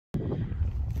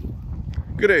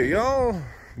G'day y'all,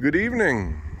 good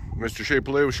evening. Mr. Shea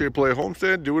Play with Shea Play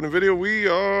Homestead doing a video. We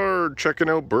are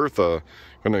checking out Bertha.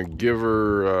 Gonna give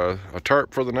her a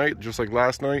tarp for the night, just like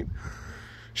last night.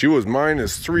 She was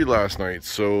 -3 last night,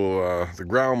 so the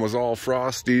ground was all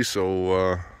frosty,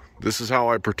 so this is how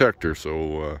I protect her.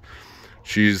 So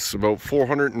she's about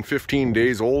 415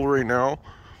 days old right now.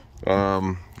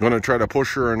 Gonna try to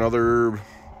push her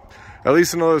at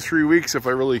least another 3 weeks if I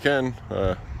really can.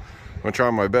 I'm gonna try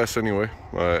my best anyway,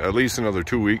 at least another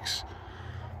 2 weeks.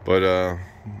 But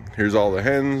here's all the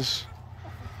hens.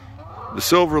 The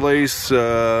silver lace,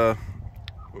 I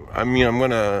mean, I'm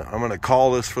gonna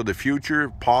call this for the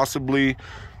future. Possibly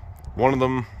one of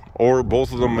them or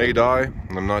both of them may die.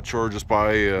 I'm not sure, just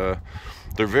by they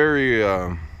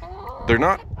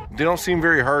don't seem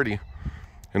very hardy,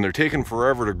 and they're taking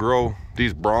forever to grow.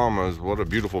 These Brahmas, what a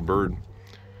beautiful bird.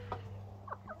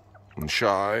 And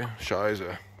Shy's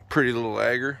a pretty little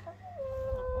agger.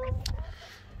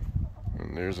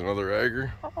 And there's another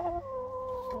agger.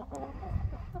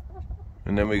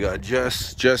 And then we got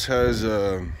Jess. Jess has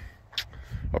a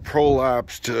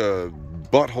prolapsed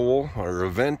butthole, or a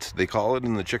vent, they call it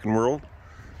in the chicken world.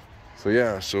 So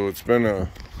yeah, so it's been a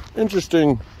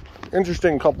interesting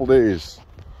couple days.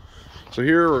 So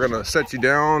here we're gonna set you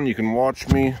down. You can watch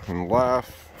me and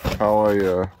laugh how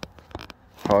I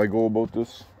go about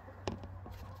this.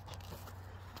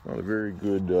 Not a very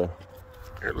good,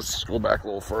 here, let's go back a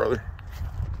little further.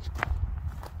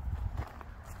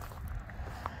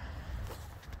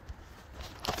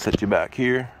 Set you back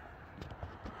here.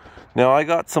 Now I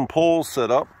got some poles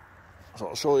set up, so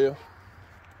I'll show you.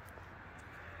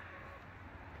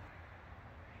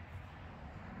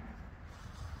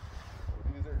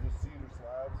 These are just cedar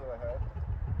slabs that I have.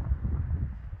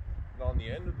 And on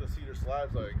the end of the cedar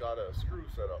slabs, I got a screw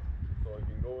set up, so I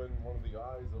can go in one of the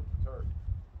eyes of the tarp.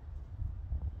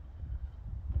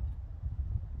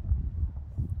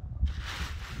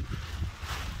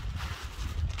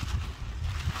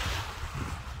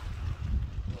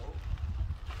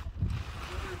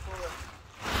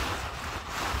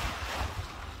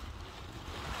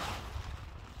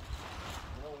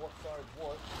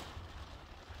 What?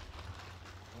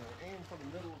 And we'll aim for the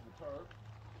middle of the tarp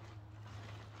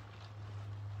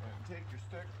and take your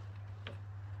stick, put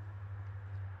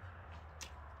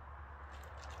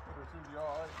her through the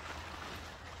eye,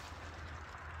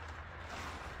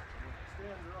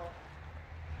 stand her up,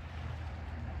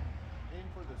 aim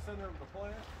for the center of the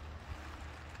plant.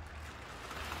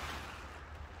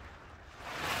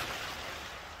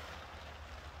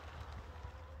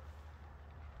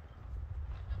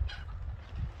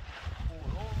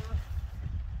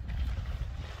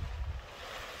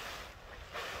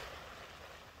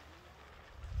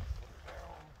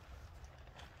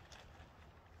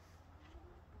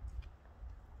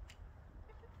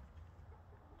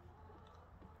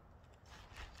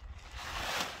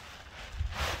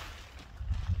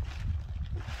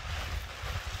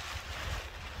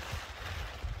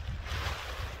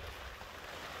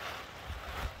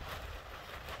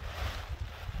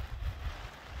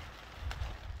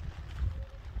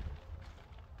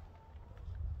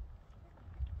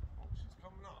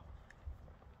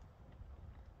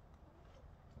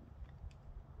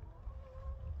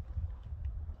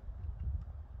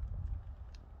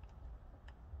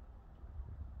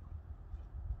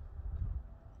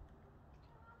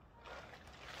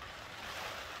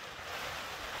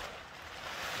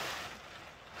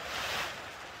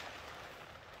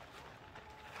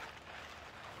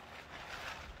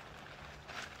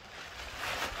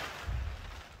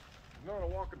 Not a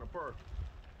walk in the park.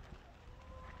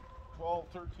 12,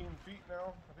 13 feet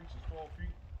now. I think she's 12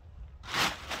 feet.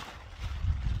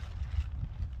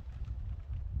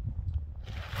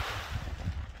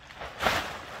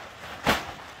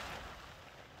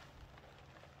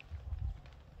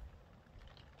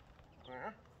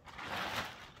 There.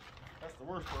 That's the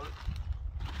worst part.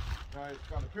 Now it's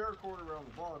got a paracord around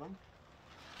the bottom.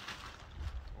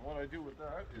 And what I do with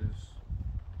that is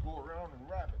go around and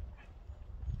wrap it.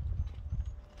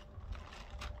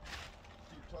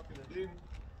 Tucking it in.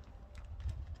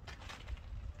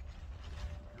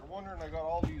 You're wondering, I got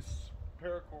all these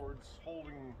paracords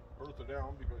holding Bertha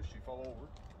down because she fell over.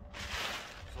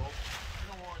 So you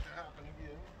don't want it to happen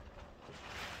again.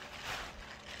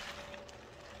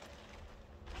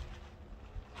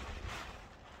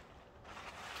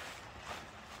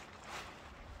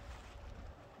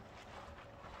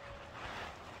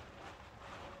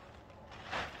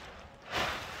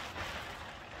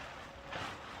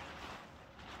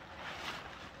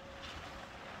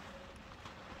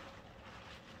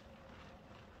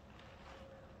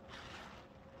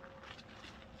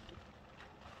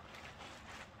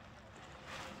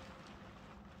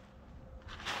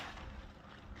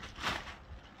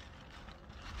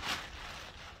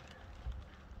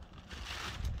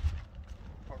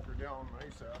 down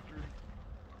nice after.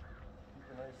 Keep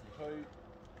it nice and tight.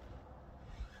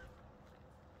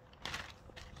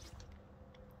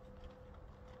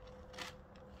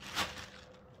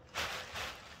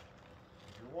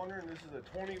 If you're wondering, this is a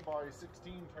 20 by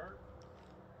 16 tarp.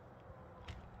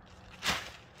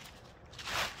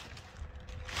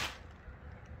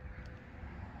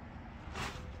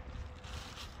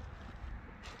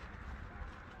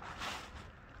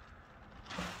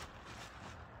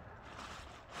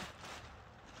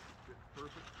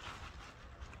 Perfect.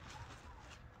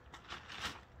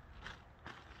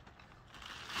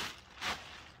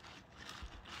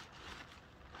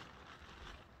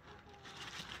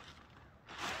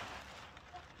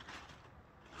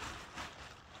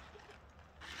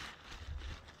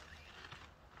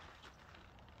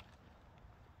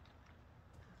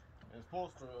 It's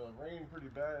supposed to rain pretty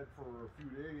bad for a few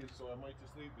days, so I might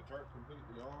just leave the tarp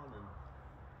completely on and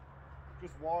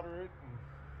just water it and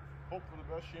hope for the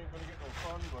best. She ain't gonna get no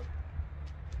sun, but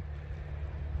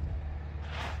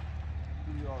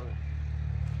we are.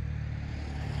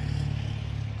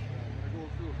 I'm gonna go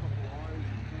through a couple of eyes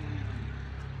and pull even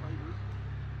tighter.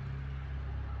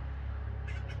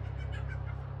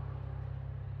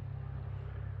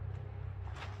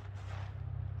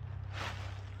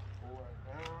 Pull that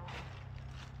down.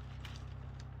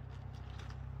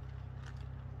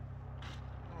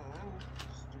 And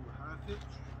just do a half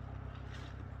hitch.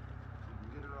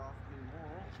 Get her off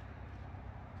anymore.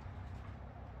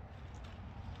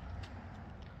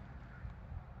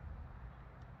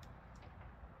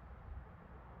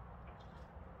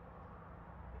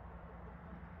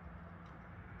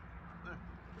 There.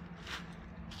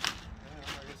 And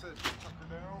like I said, tuck her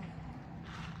down.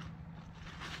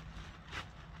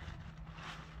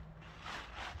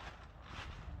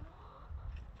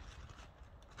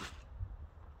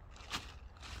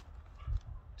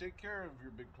 Take care of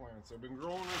your big plants. I've been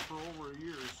growing her for over a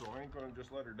year, so I ain't gonna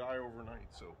just let her die overnight.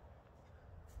 So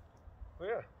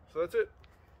yeah, so that's it.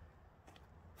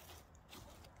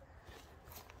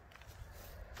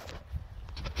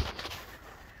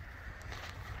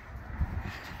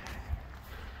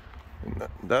 And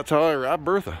that's how I wrap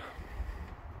Bertha.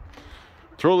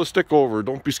 Throw the stick over.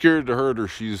 Don't be scared to hurt her.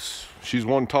 She's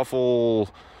one tough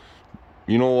old,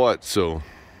 you know what. So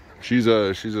she's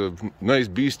a nice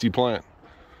beastie plant.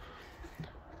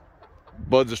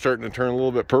 Buds are starting to turn a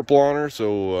little bit purple on her,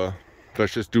 so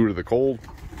that's just due to the cold.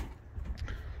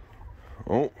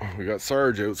 Oh, we got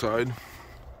Sarge outside.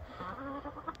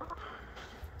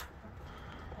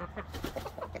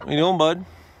 What you doing, bud?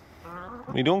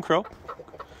 What you doing, Crow?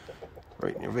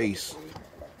 Right in your face.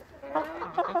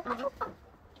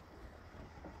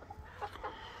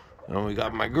 And we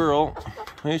got my girl.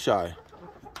 Hey, Shy.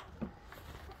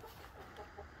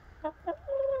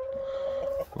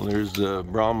 Well, there's the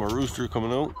Brahma rooster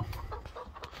coming out.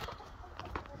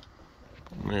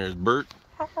 And there's Bert.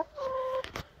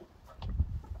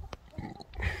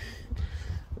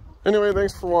 Anyway,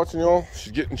 thanks for watching, y'all.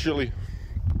 She's getting chilly.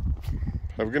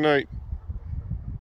 Have a good night.